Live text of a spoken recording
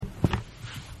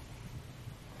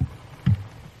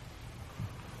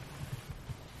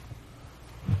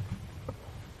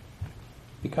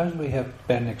because we have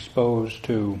been exposed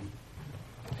to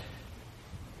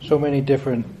so many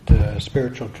different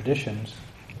spiritual traditions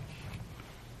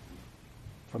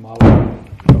from all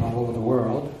over the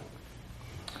world,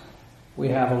 we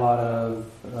have a lot of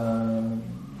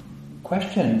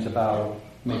questions about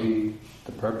maybe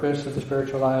the purpose of the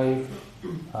spiritual life,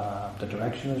 the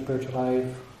direction of the spiritual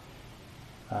life,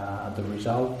 the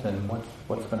result, and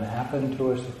what's going to happen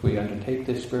to us if we undertake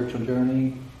this spiritual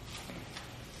journey.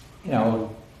 You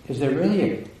know, is there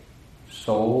really a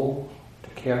soul to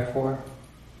care for?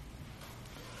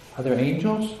 Are there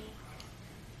angels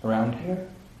around here?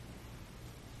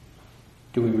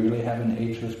 Do we really have an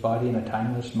ageless body and a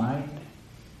timeless mind?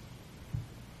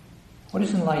 What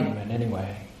is enlightenment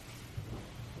anyway?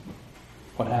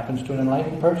 What happens to an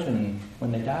enlightened person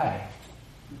when they die?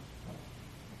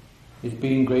 Is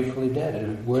being gratefully dead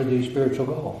a worthy spiritual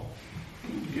goal?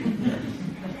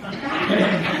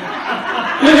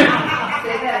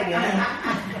 Say that again.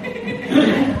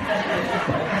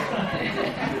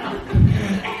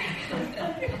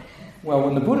 Well,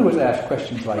 when the Buddha was asked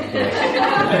questions like this,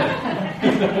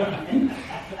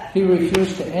 he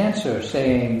refused to answer,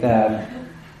 saying that,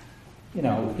 you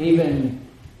know, even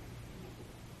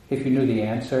if you knew the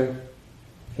answer,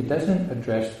 it doesn't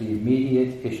address the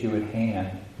immediate issue at hand,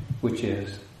 which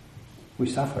is we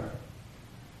suffer.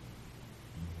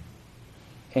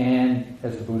 And,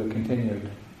 as the Buddha continued,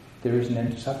 there is an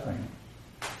end to suffering.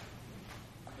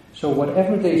 So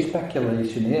whatever the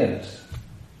speculation is,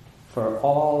 for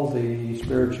all the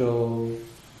spiritual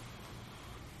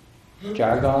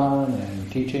jargon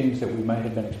and teachings that we might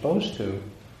have been exposed to,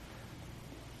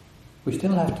 we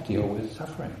still have to deal with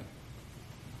suffering,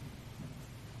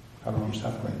 our own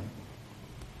suffering.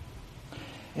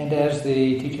 And as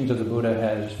the teachings of the Buddha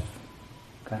has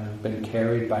kind of been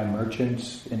carried by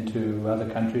merchants into other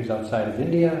countries outside of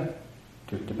India,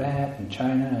 to Tibet and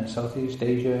China and Southeast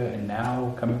Asia, and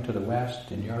now coming to the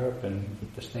West in Europe and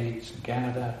the States and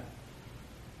Canada,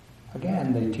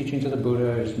 again, the teachings of the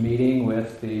Buddha is meeting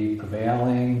with the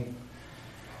prevailing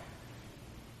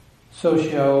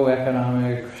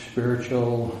socio-economic,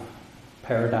 spiritual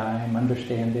paradigm,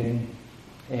 understanding,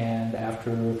 and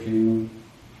after a few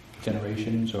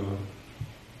generations or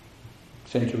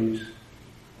centuries,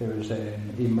 there is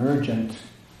an emergent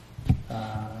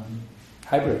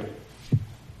hybrid.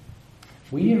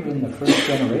 We are in the first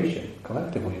generation,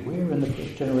 collectively, we are in the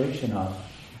first generation of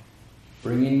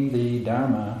bringing the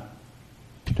Dharma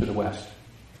to the West.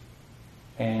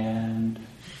 And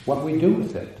what we do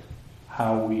with it,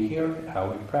 how we hear it,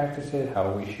 how we practice it,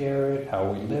 how we share it,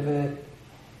 how we live it,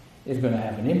 is going to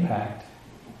have an impact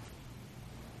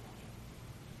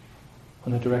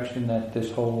on the direction that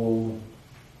this whole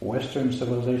Western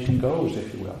civilization goes,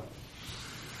 if you will.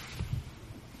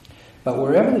 But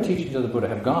wherever the teachings of the Buddha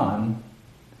have gone,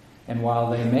 and while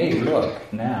they may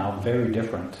look now very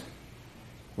different,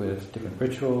 with different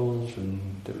rituals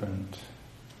and different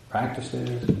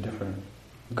practices and different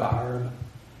garb,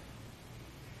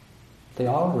 they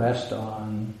all rest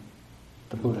on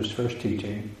the Buddha's first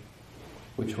teaching,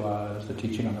 which was the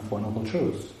teaching on the Four Noble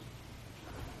Truths.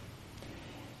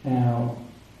 Now,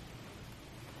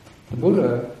 the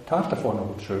Buddha taught the Four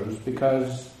Noble Truths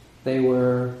because they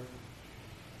were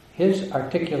his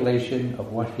articulation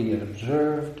of what he had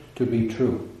observed to be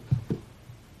true.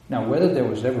 Now, whether there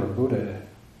was ever a Buddha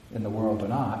in the world or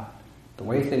not, the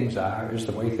way things are is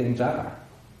the way things are.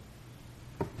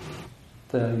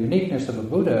 The uniqueness of a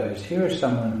Buddha is here is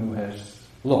someone who has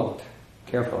looked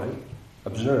carefully,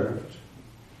 observed,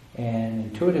 and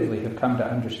intuitively have come to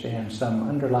understand some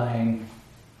underlying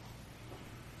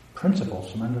principles,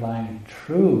 some underlying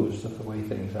truths of the way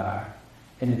things are,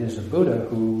 and it is a Buddha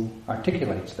who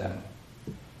articulates them.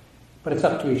 But it's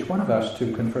up to each one of us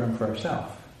to confirm for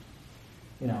ourselves.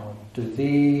 You know, does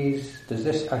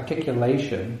this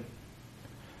articulation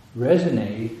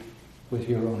resonate with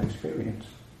your own experience?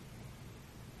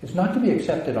 It's not to be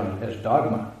accepted as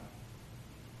dogma.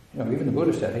 You know, even the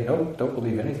Buddha said, hey, don't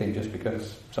believe anything just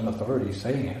because some authority is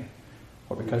saying it,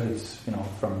 or because it's, you know,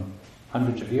 from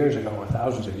hundreds of years ago or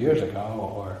thousands of years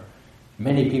ago, or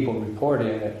many people report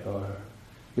it, or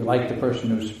you like the person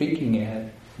who's speaking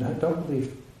it. No, don't believe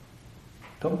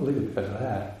it because of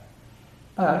that.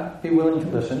 But be willing to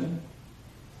listen,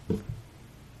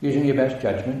 using your best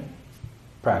judgment,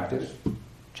 practice,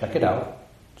 check it out,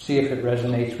 see if it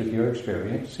resonates with your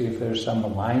experience, see if there's some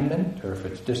alignment or if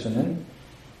it's dissonant,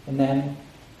 and then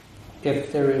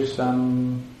if there is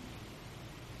some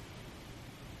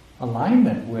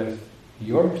alignment with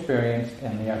your experience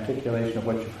and the articulation of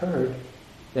what you've heard,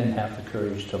 then have the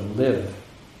courage to live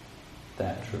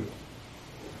that truth.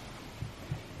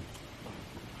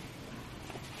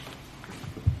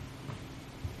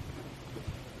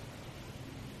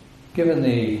 given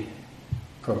the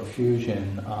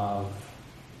profusion of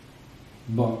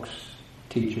books,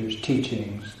 teachers,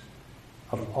 teachings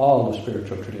of all the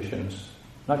spiritual traditions,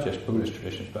 not just Buddhist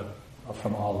traditions, but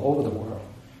from all over the world,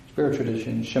 spiritual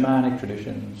traditions, shamanic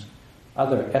traditions,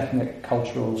 other ethnic,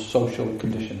 cultural, social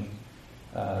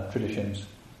traditions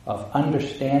of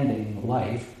understanding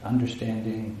life,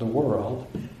 understanding the world.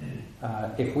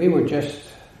 If we were just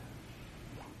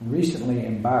recently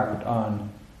embarked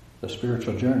on the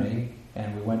spiritual journey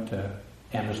and we went to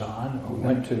Amazon or we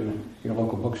went to your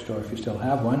local bookstore if you still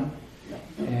have one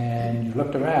and you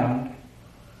looked around,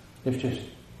 there's just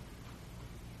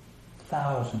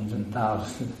thousands and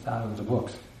thousands and thousands of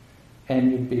books,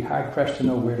 and you'd be hard-pressed to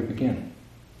know where to begin.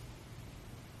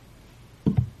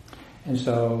 And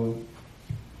so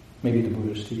maybe the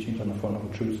Buddha's teachings on the Four Noble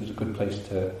Truths is a good place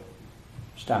to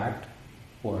start,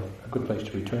 or a good place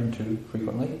to return to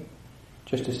frequently,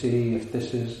 just to see if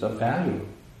this is of value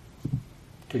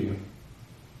to you.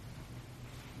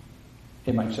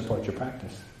 It might support your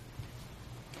practice.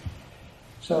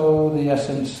 So the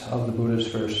essence of the Buddha's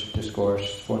first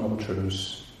discourse, Four Noble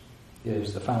Truths,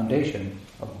 is the foundation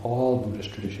of all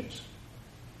Buddhist traditions.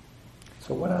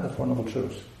 So what are the Four Noble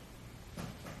Truths?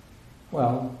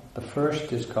 Well, the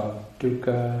first is called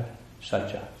Dukkha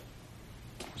Satya.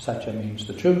 Satya means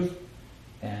the truth,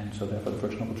 and so therefore the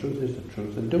first Noble Truth is the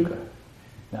truth of dukkha.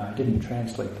 Now I didn't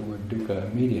translate the word dukkha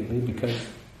immediately because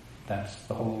that's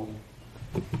the whole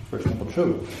first Noble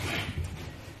Truth.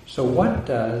 So what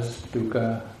does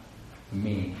dukkha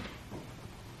mean?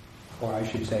 Or I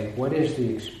should say, what is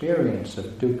the experience of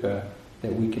dukkha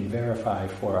that we can verify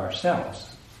for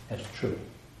ourselves as true?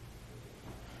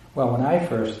 Well, when I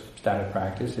first started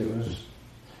practice, it was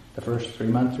the first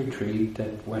 3-month retreat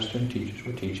that Western teachers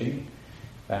were teaching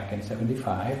back in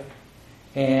 75,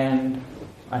 and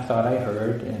I thought I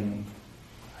heard, and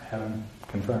I haven't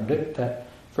confirmed it, that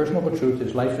First Noble Truth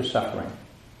is life is suffering.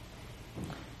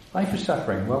 Life is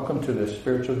suffering. Welcome to the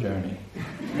spiritual journey.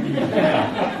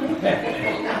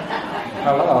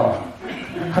 Hello.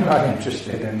 I'm not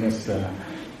interested in this,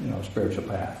 spiritual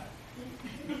path.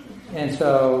 And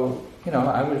so,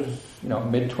 I was,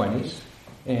 mid-20s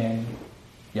and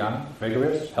young,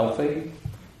 vigorous, healthy,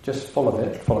 just full of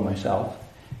it, full of myself,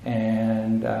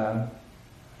 and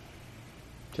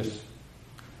just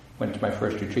went to my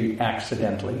first retreat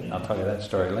accidentally. I'll tell you that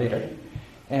story later.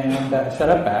 And sat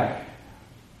up back,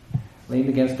 leaned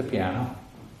against the piano,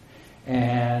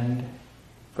 and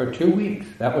for 2 weeks,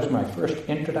 that was my first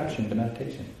introduction to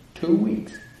meditation. 2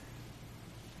 weeks.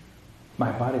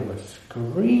 My body was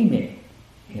screaming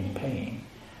in pain.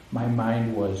 My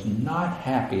mind was not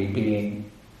happy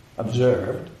being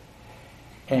observed.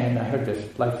 And I heard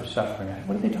this life of suffering.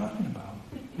 What are they talking about?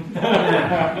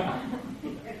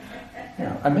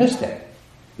 I missed it.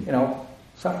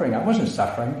 Suffering. I wasn't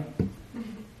suffering.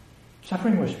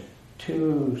 Suffering was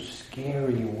too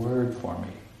scary a word for me.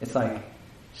 It's like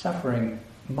suffering.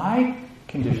 My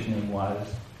conditioning was,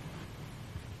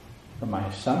 or my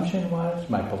assumption was,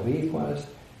 my belief was,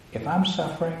 if I'm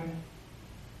suffering,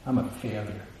 I'm a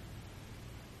failure.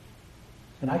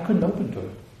 And I couldn't open to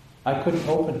it. I couldn't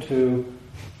open to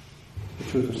the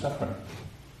truth of suffering.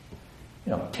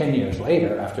 10 years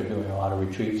later, after doing a lot of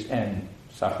retreats and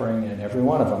suffering in every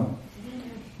one of them,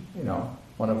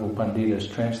 one of U Pandita's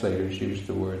translators used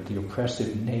the word, the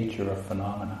oppressive nature of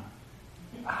phenomena.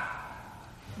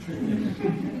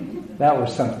 That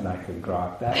was something I could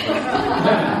grok.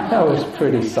 That was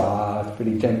pretty soft,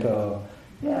 pretty gentle.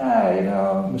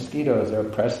 Yeah, mosquitoes are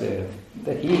oppressive.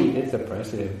 The heat is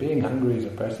oppressive. Being hungry is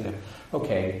oppressive.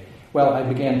 Okay, well, I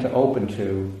began to open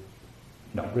to,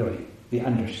 really, the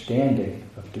understanding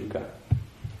of dukkha.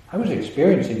 I was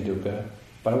experiencing dukkha,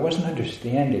 but I wasn't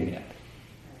understanding it.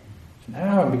 So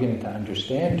now I'm beginning to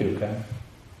understand dukkha.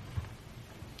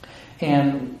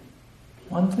 And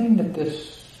one thing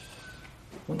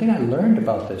I learned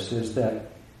about this is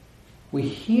that we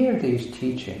hear these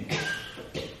teachings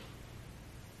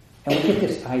and we get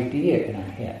this idea in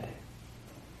our head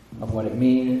of what it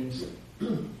means,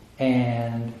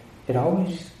 and it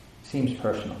always seems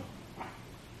personal.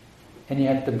 And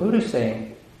yet the Buddha is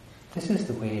saying, this is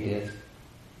the way it is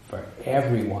for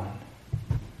everyone.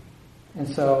 And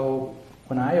so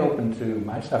when I opened to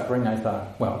my suffering, I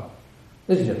thought, well,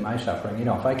 this is just my suffering.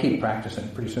 If I keep practicing,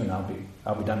 pretty soon I'll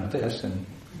be done with this and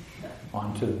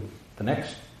on to the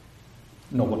next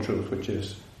noble truth, which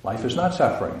is life is not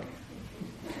suffering.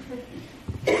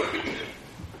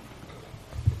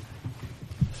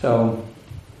 So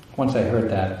once I heard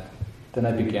that, then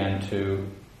I began to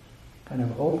kind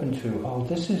of open to,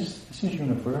 this is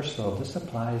universal. This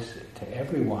applies to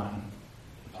everyone.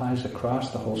 It applies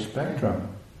across the whole spectrum.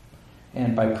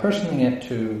 And by personing it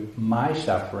to my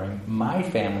suffering, my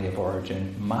family of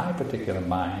origin, my particular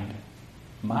mind,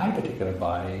 my particular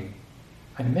body,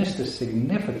 I miss the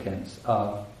significance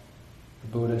of the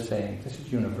Buddha saying, this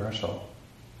is universal.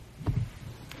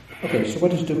 Okay, so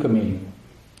what does dukkha mean?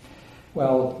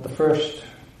 Well, the first,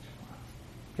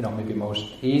 maybe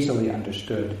most easily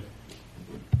understood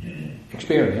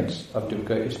experience of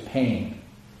dukkha is pain.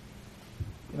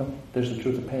 There's the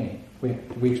truth of pain.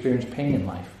 We experience pain in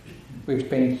life. We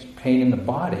experience pain in the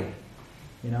body.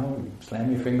 You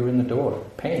slam your finger in the door,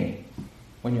 pain.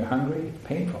 When you're hungry, it's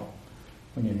painful.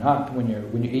 When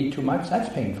you eat too much,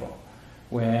 that's painful.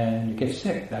 When you get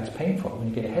sick, that's painful. When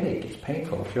you get a headache, it's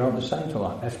painful. If you're out in the sun too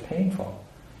long, that's painful.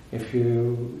 If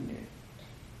you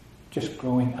just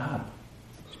growing up,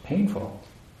 it's painful.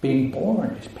 Being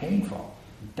born is painful.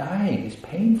 Dying is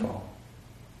painful.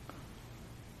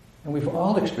 And we've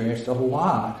all experienced a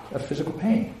lot of physical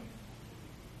pain.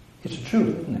 It's the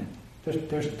truth, isn't it?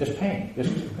 There's pain. There's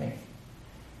physical pain.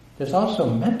 There's also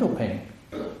mental pain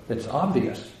that's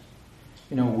obvious.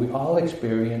 We all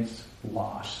experience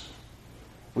loss.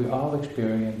 We all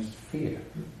experience fear.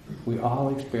 We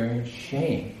all experience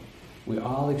shame. We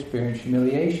all experience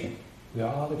humiliation. We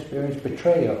all experience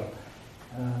betrayal,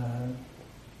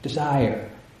 desire,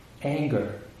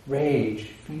 anger, rage,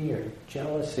 fear,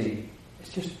 jealousy.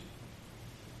 It's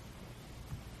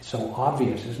so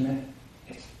obvious, isn't it?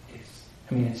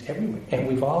 It's everywhere. And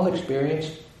we've all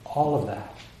experienced all of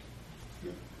that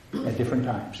at different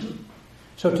times.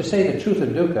 So to say the truth of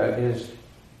dukkha is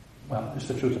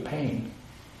the truth of pain.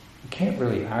 You can't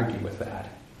really argue with that.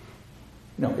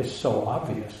 It's so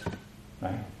obvious,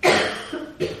 right?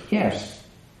 Yes,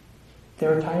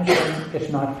 there are times when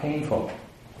it's not painful.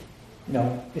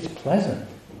 It's pleasant.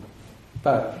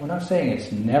 But we're not saying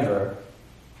it's never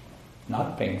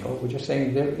not painful. We're just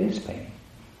saying there is pain.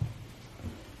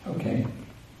 Okay.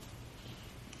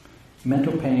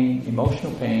 Mental pain,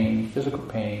 emotional pain, physical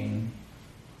pain,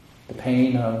 the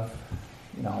pain of,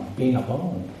 being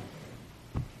alone,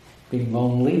 being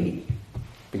lonely,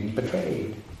 being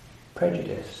betrayed,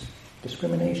 prejudice,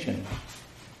 discrimination.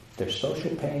 There's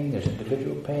social pain, there's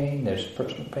individual pain, there's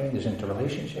personal pain, there's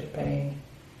interrelationship pain.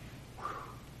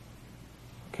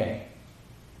 Okay.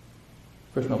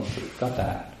 First noble truth, got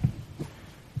that.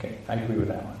 Okay, I agree with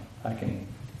that one. Okay.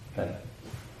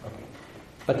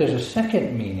 But there's a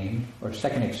second meaning, or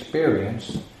second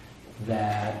experience,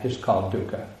 that is called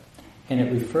dukkha. And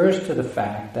it refers to the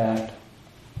fact that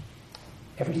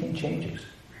everything changes.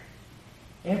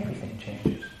 Everything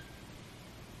changes.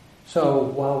 So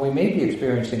while we may be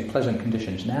experiencing pleasant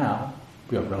conditions now,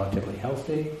 we are relatively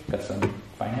healthy, got some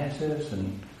finances,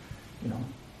 and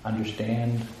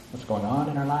understand what's going on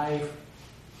in our life,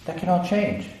 that can all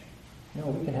change.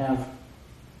 We can have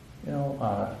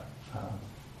a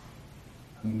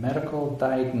medical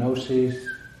diagnosis,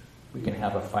 we can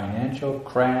have a financial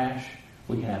crash,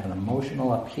 we can have an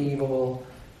emotional upheaval,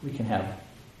 we can have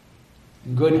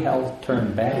good health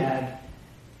turn bad,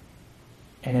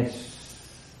 and it's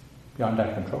beyond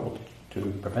our control to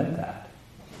prevent that.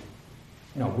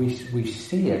 We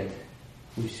see it.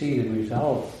 We see the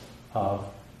results of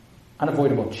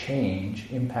unavoidable change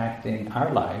impacting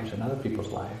our lives and other people's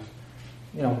lives.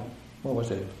 What was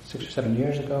it, 6 or 7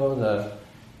 years ago,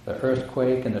 the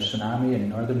earthquake and the tsunami in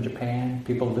northern Japan,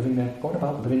 people going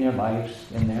about living their lives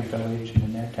in their village and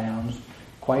in their towns,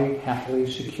 quite happily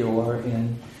secure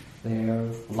in their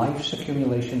life's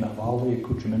accumulation of all the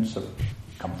accoutrements of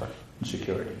comfort and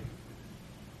security.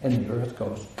 And the earth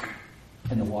goes,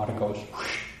 and the water goes,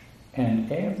 whoosh,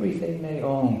 and everything they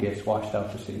own gets washed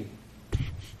out to sea.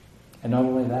 And not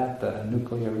only that, the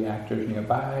nuclear reactors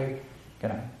nearby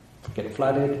gonna get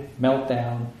flooded, melt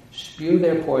down, spew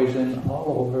their poison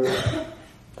all over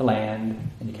the land,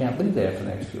 and you can't live there for the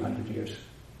next few hundred years.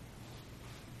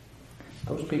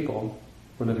 Those people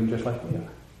were living just like we are.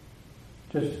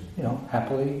 Just,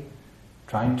 happily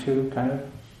trying to kind of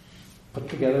put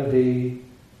together the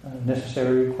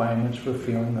necessary requirements for a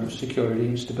feeling of security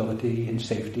and stability and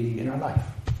safety in our life.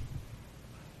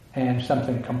 And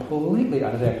something completely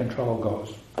out of their control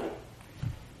goes.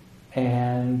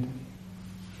 And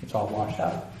it's all washed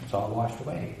out. It's all washed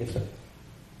away.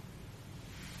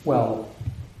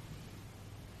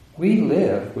 We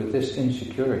live with this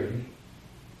insecurity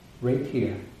right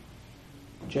here,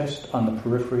 just on the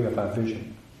periphery of our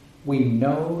vision. We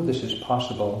know this is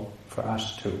possible for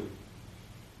us too.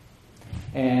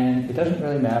 And it doesn't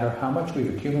really matter how much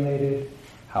we've accumulated,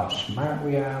 how smart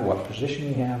we are, what position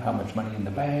we have, how much money in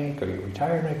the bank, or your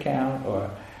retirement account, or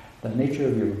the nature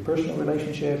of your personal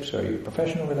relationships, or your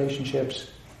professional relationships.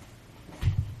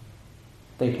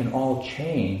 They can all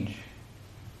change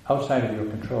outside of your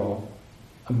control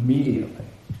immediately.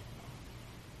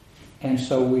 And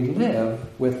so we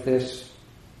live with this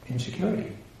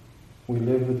insecurity. We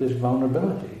live with this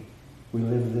vulnerability. We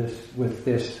live with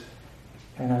this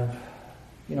kind of,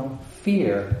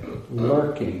 fear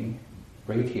lurking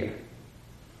right here.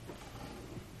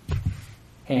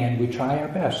 And we try our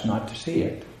best not to see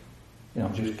it.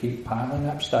 Just keep piling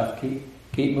up stuff.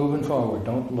 Keep moving forward.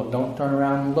 Don't turn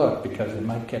around and look because it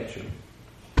might catch you.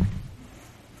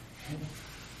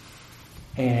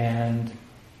 And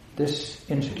this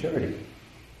insecurity,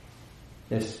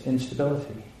 this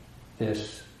instability,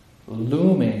 this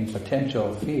looming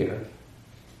potential fear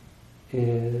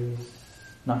is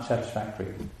not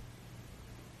satisfactory.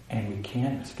 And we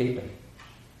can't escape it.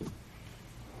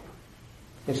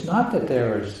 It's not that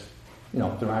there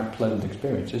aren't pleasant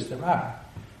experiences, there are.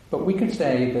 But we could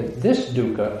say that this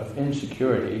dukkha of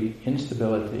insecurity,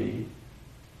 instability,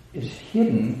 is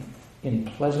hidden in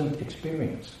pleasant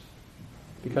experience.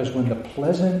 Because when the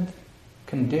pleasant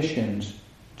conditions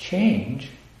change,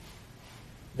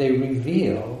 they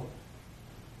reveal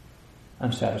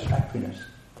unsatisfactoriness,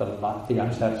 the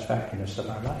unsatisfactoriness of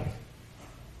our life.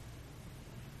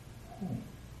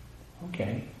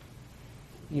 Okay.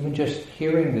 Even just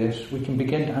hearing this, we can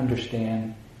begin to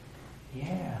understand,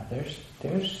 there's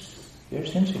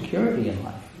insecurity in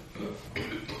life.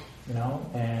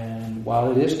 And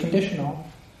while it is conditional,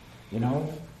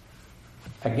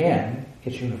 again,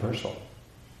 it's universal.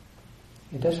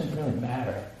 It doesn't really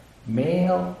matter.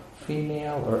 Male,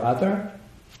 female, or other,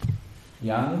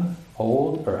 young,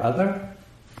 old, or other,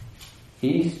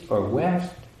 east or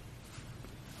west,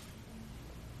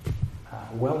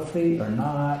 wealthy or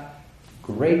not,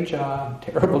 great job,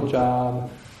 terrible job,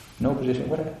 no position,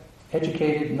 whatever,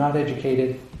 educated, not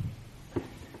educated.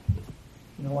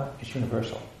 You know what? It's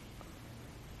universal.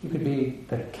 You could be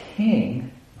the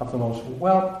king of the most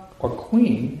wealth, or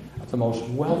queen of the most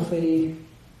wealthy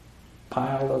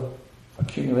pile of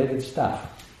accumulated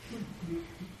stuff.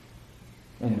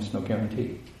 And it's no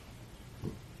guarantee.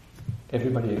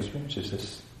 Everybody experiences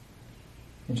this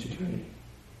insecurity,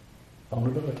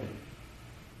 vulnerability,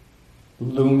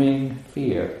 looming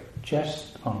fear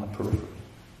just on the periphery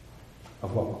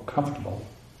of what we're comfortable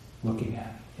looking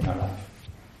at in our life.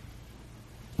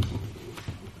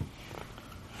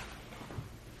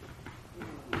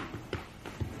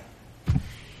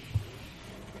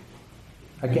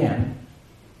 Again,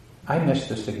 I miss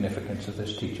the significance of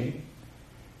this teaching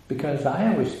because I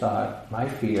always thought my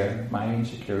fear, my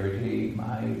insecurity,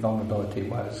 my vulnerability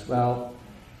was,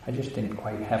 I just didn't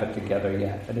quite have it together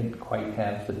yet. I didn't quite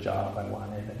have the job I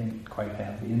wanted. I didn't quite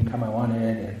have the income I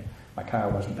wanted, and my car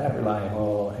wasn't that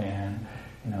reliable, and,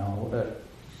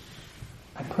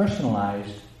 I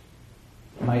personalized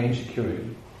my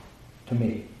insecurity to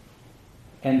me.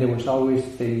 And there was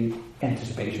always the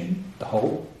anticipation, the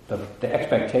hope, the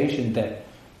expectation that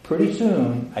pretty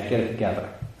soon I'd get it together.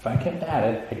 If I kept at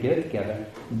it, I'd get it together,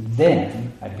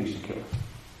 then I'd be secure.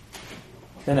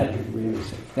 Then I'd be really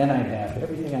safe. Then I'd have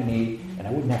everything I need, and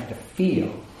I wouldn't have to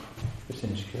feel this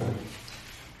insecurity.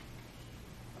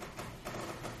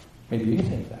 Maybe you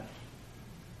think that.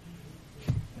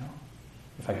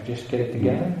 If I could just get it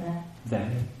together,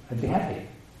 then I'd be happy,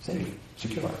 safe,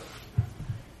 secure.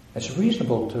 It's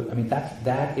reasonable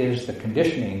that is the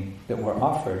conditioning that we're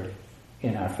offered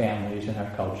in our families, in our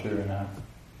culture, in our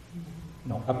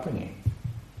upbringing.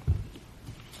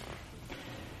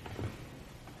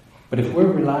 But if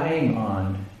we're relying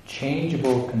on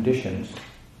changeable conditions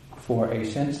for a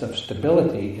sense of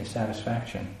stability and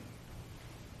satisfaction,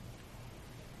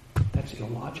 that's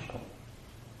illogical.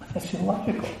 That's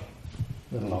illogical,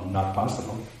 let alone not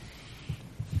possible.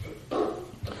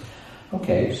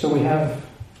 Okay, so we have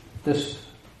this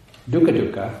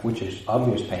dukkha, which is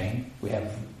obvious pain. We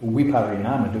have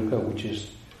viparinama dukkha, which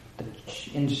is the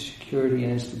insecurity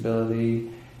and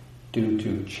instability due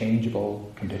to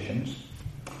changeable conditions.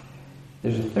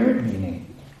 There's a third meaning,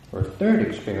 or a third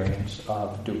experience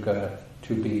of dukkha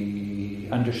to be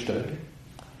understood,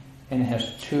 and it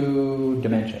has two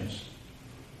dimensions,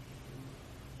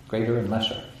 greater and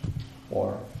lesser.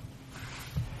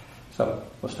 So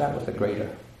we'll start with the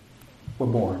greater. We're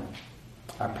born.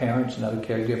 Our parents and other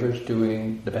caregivers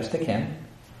doing the best they can,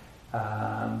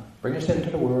 bring us into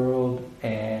the world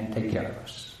and take care of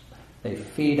us. They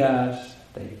feed us,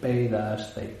 they bathe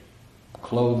us, they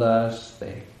clothe us,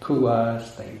 they poo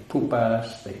us, they poop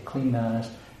us, they clean us,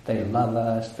 they love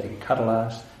us, they cuddle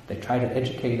us, they try to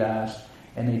educate us,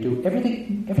 and they do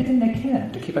everything they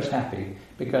can to keep us happy.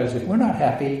 Because if we're not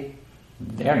happy,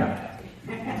 they're not happy.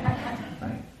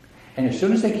 Right? And as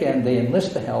soon as they can, they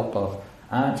enlist the help of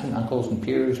aunts and uncles and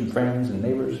peers and friends and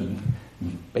neighbors and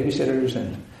babysitters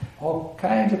and all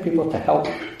kinds of people to help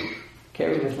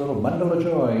carry this little bundle of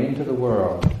joy into the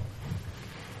world.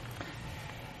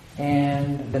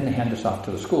 And then they hand us off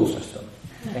to the school system.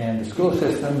 And the school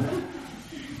system,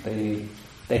 they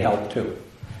help too.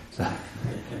 So,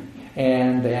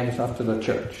 and they hand us off to the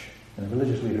church. And the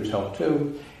religious leaders help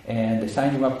too. And they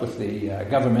sign you up with the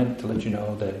government to let you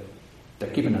know that they're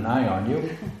keeping an eye on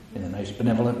you in a nice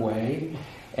benevolent way.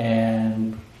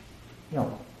 And,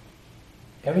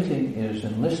 everything is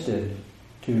enlisted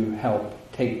to help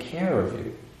take care of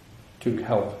you, to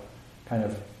help kind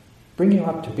of bring you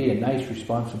up to be a nice,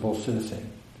 responsible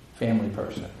citizen, family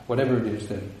person, whatever it is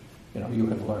that, you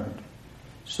have learned,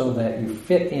 so that you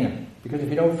fit in. Because if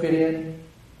you don't fit in,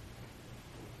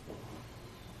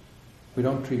 we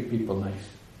don't treat people nice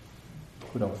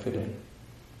who don't fit in.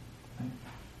 Right?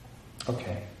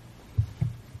 Okay.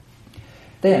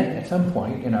 Then, at some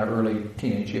point in our early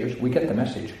teenage years, we get the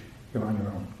message, you're on your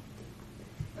own.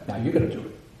 Now you got to do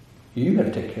it. You got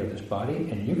to take care of this body,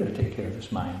 and you got to take care of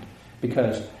this mind.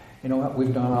 Because, you know what,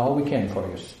 we've done all we can for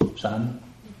you, son,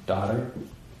 daughter,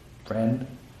 friend.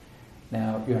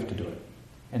 Now you have to do it.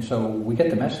 And so we get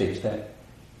the message that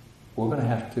we're going to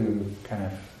have to kind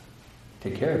of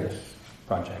take care of this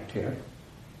project here.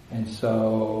 And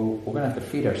so we're going to have to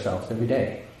feed ourselves every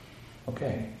day.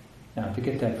 Okay. Now to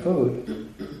get that food,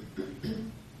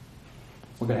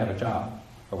 we're going to have a job,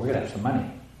 or we're going to have some money.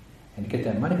 And to get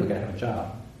that money, we've got to have a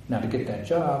job. Now to get that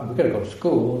job, we've got to go to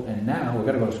school, and now we've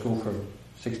got to go to school for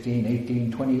 16,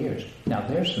 18, 20 years. Now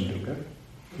there's some dukkha.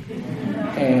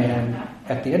 And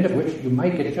at the end of which, you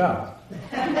might get a job.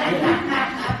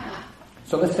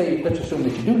 So let's assume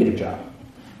that you do get a job.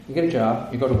 You get a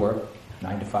job, you go to work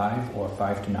 9 to 5 or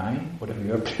 5 to 9, whatever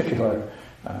your particular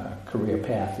career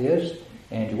path is,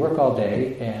 and you work all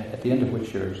day, and at the end of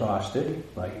which you're exhausted,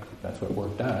 like that's what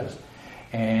work does,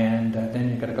 and then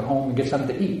you've got to go home and get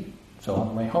something to eat. So on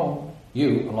the way home,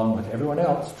 you, along with everyone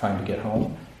else trying to get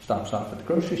home, stops off at the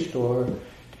grocery store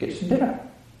to get some dinner.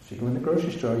 So you go in the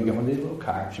grocery store, you get one of these little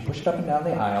carts, you push it up and down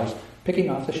the aisles, picking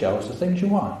off the shelves the things you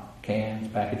want. Cans,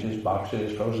 packages,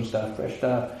 boxes, frozen stuff, fresh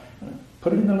stuff.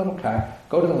 Put it in the little cart,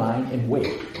 go to the line and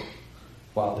wait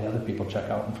while the other people check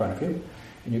out in front of you.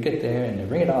 And you get there and they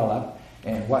ring it all up,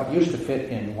 and what used to fit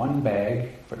in one bag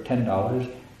for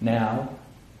 $10, now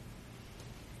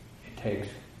it takes,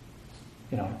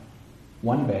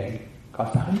 one bag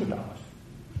costs $100.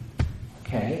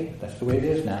 Okay, that's the way it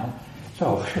is now.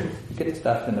 So you get the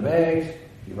stuff in the bags,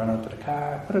 you run out to the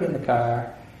car, put it in the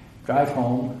car, drive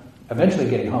home, eventually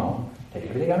getting home, take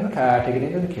everything out of the car, take it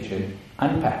into the kitchen,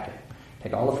 unpack it.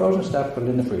 Take all the frozen stuff, put it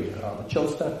in the freezer. All the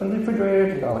chilled stuff, put it in the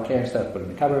refrigerator. Take all the canned stuff, put it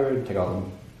in the cupboard. Take all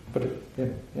the, put it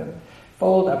in,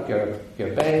 fold up your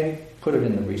bag, put it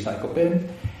in the recycle bin.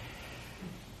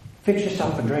 Fix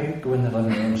yourself a drink, go in the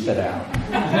living room, sit down.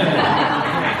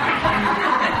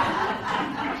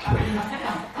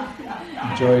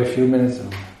 Enjoy a few minutes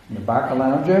of the Barca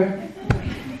Lounger.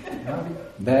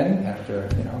 Then, after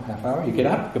half hour, you get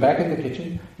up, go back into the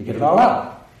kitchen, you get it all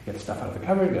out. You get the stuff out of the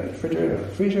cupboard, you get it in the refrigerator, or the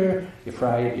freezer, you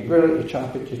fry it, you grill it, you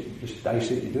chop it, you dice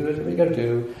it, you do whatever you got to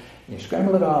do, and you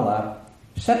scramble it all up,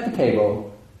 set the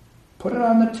table, put it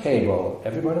on the table,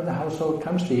 everyone in the household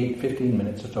comes to eat, 15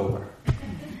 minutes, it's over.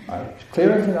 Alright,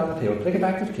 clear everything on the table, take it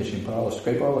back to the kitchen,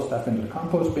 scrape all the stuff into the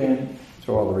compost bin,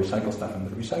 throw all the recycled stuff into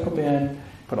the recycle bin,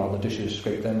 put all the dishes,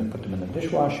 scrape them and put them in the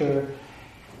dishwasher,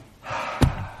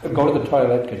 go to the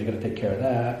toilet, because you've got to take care of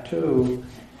that too,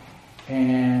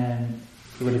 and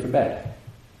you're ready for bed.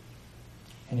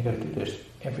 And you've got to do this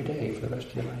every day for the rest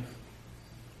of your life.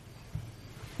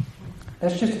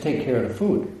 That's just to take care of the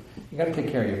food. You've got to take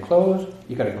care of your clothes,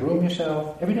 you've got to groom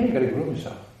yourself. Every day you've got to groom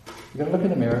yourself. You've got to look in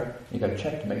the mirror, you've got to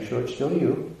check to make sure it's still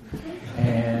you,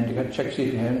 and you've got to check to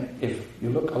see if you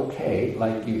look okay,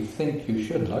 like you think you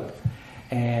should look,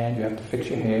 and you have to fix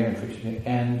your hair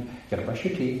and you got to brush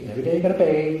your teeth, and every day you got to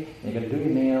bathe, and you got to do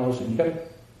your nails, and you got to,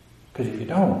 because if you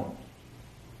don't,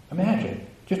 imagine,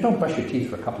 just don't brush your teeth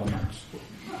for a couple of months.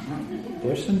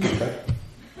 There's some dukkha.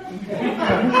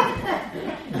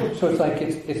 So it's like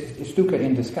it's dukkha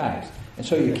in disguise, and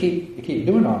so you keep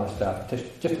doing all this stuff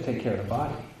just to take care of the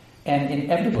body, and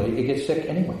inevitably it gets sick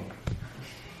anyway.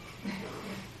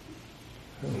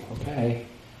 Okay,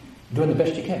 doing the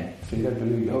best you can. So you got to do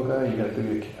your yoga, you got to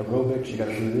do your aerobics, you got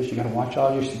to do this, you got to watch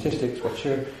all your statistics. What's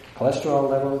your cholesterol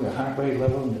level, your heart rate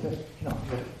level, and this,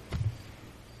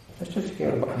 Let's just take care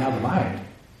of the mind.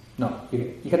 No,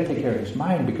 you got to take care of this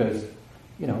mind because,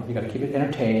 you got to keep it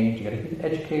entertained, you got to keep it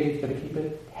educated, you got to keep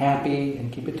it happy,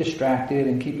 and keep it distracted,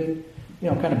 and keep it,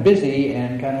 kind of busy,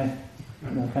 and kind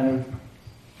of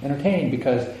Entertain,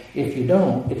 because if you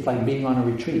don't, it's like being on a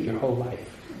retreat your whole life.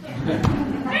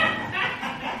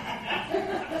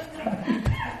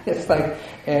 It's like,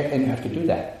 and you have to do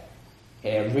that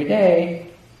every day.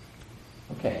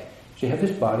 Okay, so you have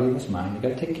this body and this mind, you've got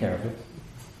to take care of it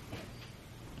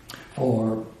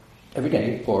for every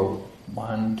day for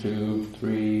 1, 2,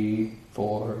 3,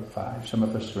 4, 5. Some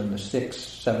of us are in the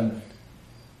 6th, 7th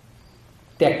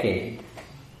decades.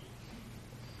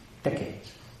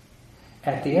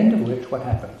 At the end of which, what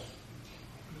happens?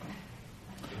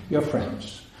 Your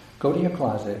friends go to your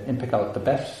closet and pick out the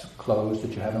best clothes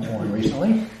that you haven't worn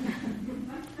recently.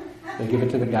 They give it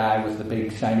to the guy with the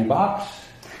big shiny box.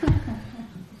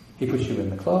 He puts you in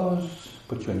the clothes,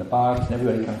 puts you in the box, and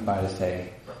everybody comes by to say,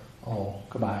 "Oh,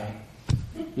 goodbye.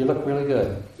 You look really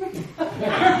good."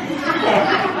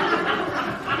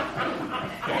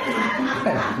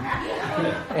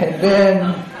 And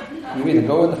then you either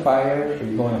go in the fire or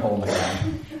you go in a hole in the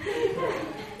ground.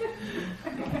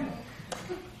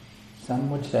 Some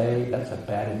would say that's a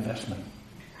bad investment.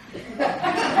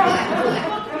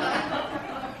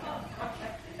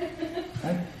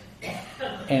 Right?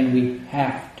 And we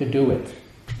have to do it.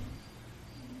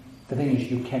 The thing is,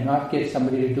 you cannot get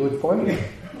somebody to do it for you.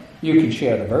 You can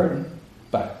share the burden,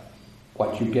 but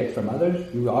what you get from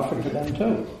others, you offer to them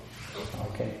too.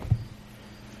 Okay.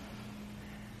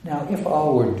 Now, if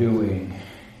all we're doing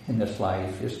in this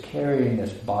life is carrying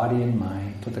this body and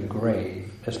mind to the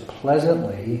grave as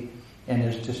pleasantly and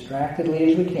as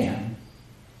distractedly as we can,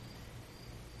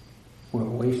 we're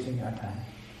wasting our time.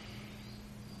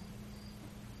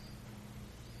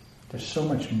 There's so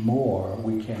much more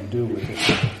we can do with this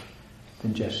life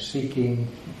than just seeking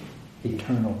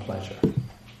eternal pleasure.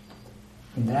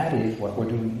 And that is what we're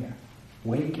doing here.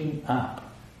 Waking up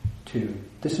to,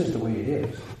 this is the way it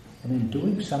is, and then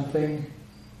doing something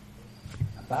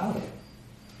about it.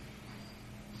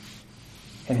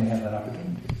 And we have that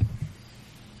opportunity.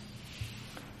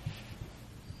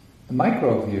 The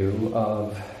micro view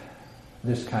of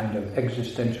this kind of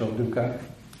existential dukkha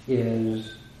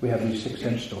is we have these 6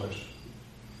 sense doors.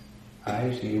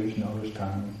 Eyes, ears, nose,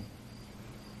 tongue.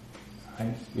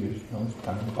 Eyes, ears, nose,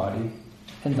 tongue, body,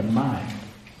 and the mind.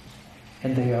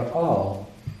 And they are all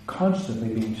constantly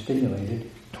being stimulated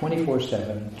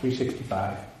 24/7,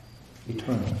 365,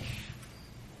 eternally.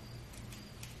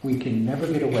 We can never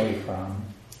get away from,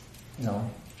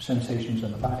 sensations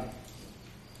in the body.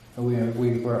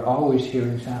 We're always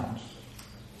hearing sounds.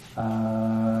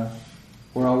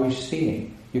 We're always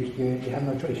seeing. You have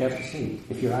no choice. You have to see.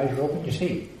 If your eyes are open, you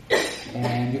see.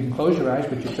 And you can close your eyes,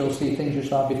 but you still see things you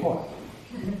saw before.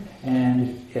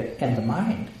 And the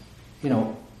mind,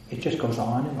 it just goes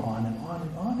on and on and on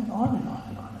and on and on and on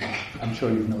and on and on. I'm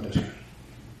sure you've noticed.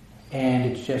 And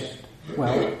it's just,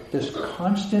 this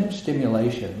constant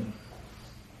stimulation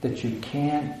that you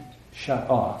can't shut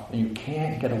off and you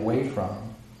can't get away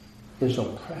from is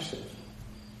oppressive.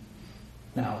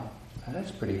 Now,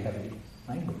 that's pretty heavy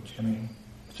language.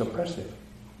 It's oppressive.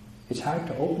 It's hard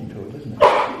to open to it, isn't it?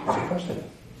 It's oppressive.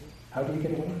 How do you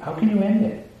get away? How can you end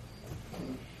it?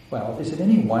 Well, is it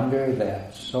any wonder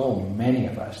that so many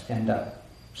of us end up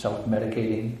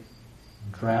self-medicating,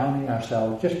 drowning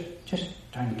ourselves, just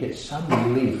trying to get some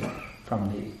relief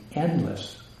from the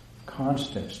endless,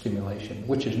 constant stimulation,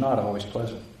 which is not always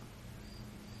pleasant.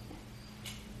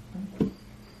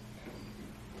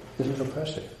 This is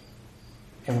oppressive,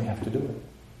 and we have to do it.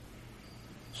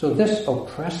 So this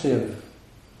oppressive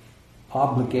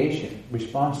obligation,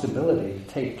 responsibility to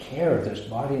take care of this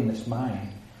body and this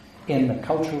mind in the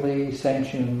culturally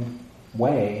sanctioned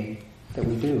way that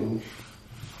we do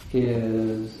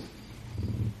is,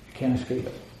 you can't escape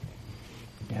it.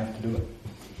 You have to do it.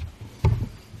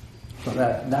 So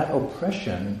that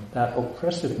oppression, that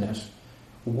oppressiveness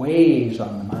weighs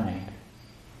on the mind,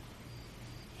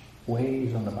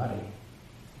 weighs on the body.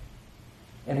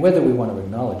 And whether we want to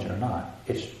acknowledge it or not,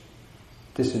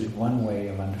 this is one way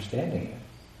of understanding it.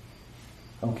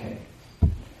 Okay.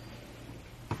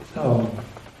 So,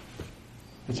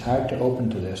 it's hard to open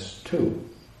to this too.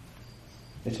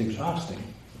 It's exhausting.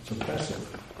 It's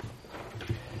oppressive.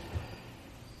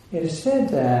 It is said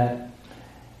that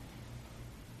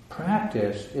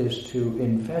practice is to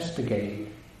investigate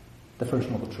the First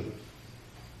Noble Truth,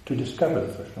 to discover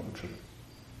the First Noble Truth,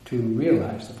 to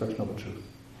realize the First Noble Truth.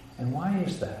 And why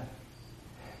is that?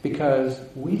 Because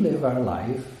we live our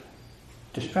life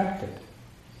distracted,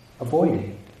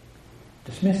 avoiding,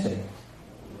 dismissing,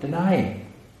 denying,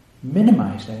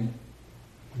 minimizing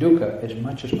dukkha as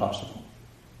much as possible.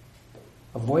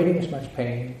 Avoiding as much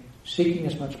pain, seeking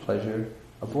as much pleasure,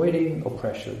 avoiding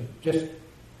oppression,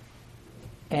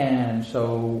 and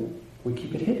so we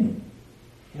keep it hidden.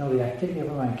 The activity of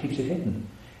our mind keeps it hidden.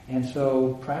 And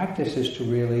so practice is to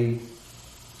really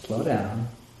slow down,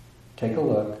 take a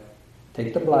look,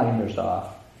 take the blinders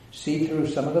off, see through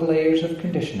some of the layers of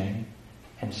conditioning,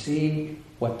 and see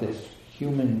what this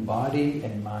human body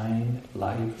and mind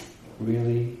life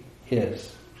really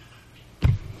is.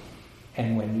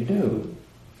 And when you do,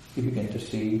 you begin to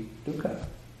see dukkha.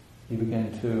 You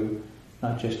begin to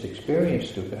not just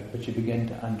experience dukkha, but you begin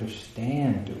to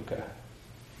understand dukkha.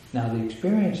 Now the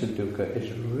experience of dukkha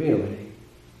is really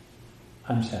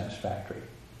unsatisfactory.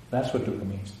 That's what dukkha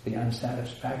means, the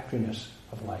unsatisfactoriness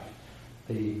of life.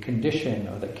 The condition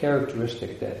or the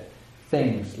characteristic that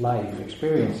things, life,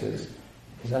 experiences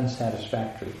is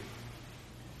unsatisfactory.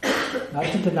 Not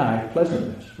to deny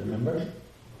pleasantness, remember?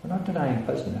 We're not denying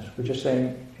pleasantness, we're just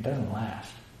saying it doesn't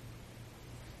last.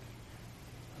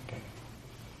 Okay.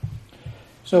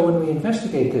 So when we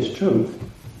investigate this truth,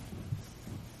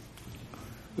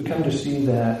 we come to see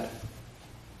that,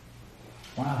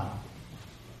 wow,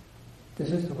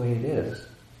 this is the way it is.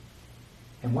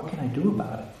 And what can I do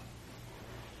about it?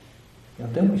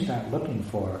 Then we start looking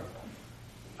for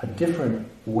a different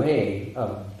way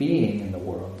of being in the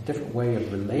world, a different way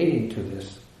of relating to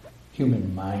this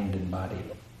human mind and body,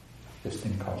 this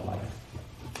thing called life.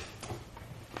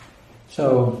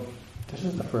 So, this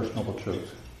is the first noble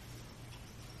truth.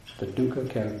 The dukkha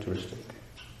characteristic.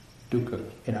 Dukkha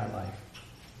in our life.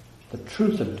 The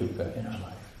truth of dukkha in our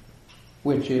life.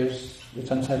 Which is,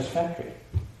 it's unsatisfactory.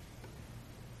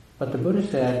 But the Buddha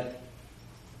said,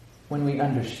 when we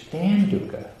understand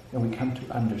dukkha, and we come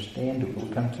to understand dukkha,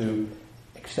 we come to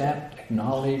accept,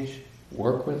 acknowledge,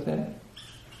 work with it,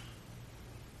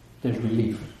 there's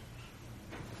relief.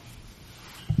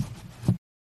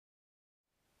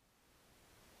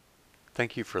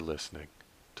 Thank you for listening.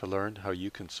 To learn how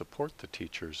you can support the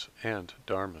teachers and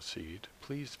Dharma Seed,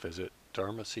 please visit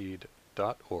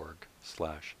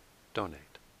dharmaseed.org/donate.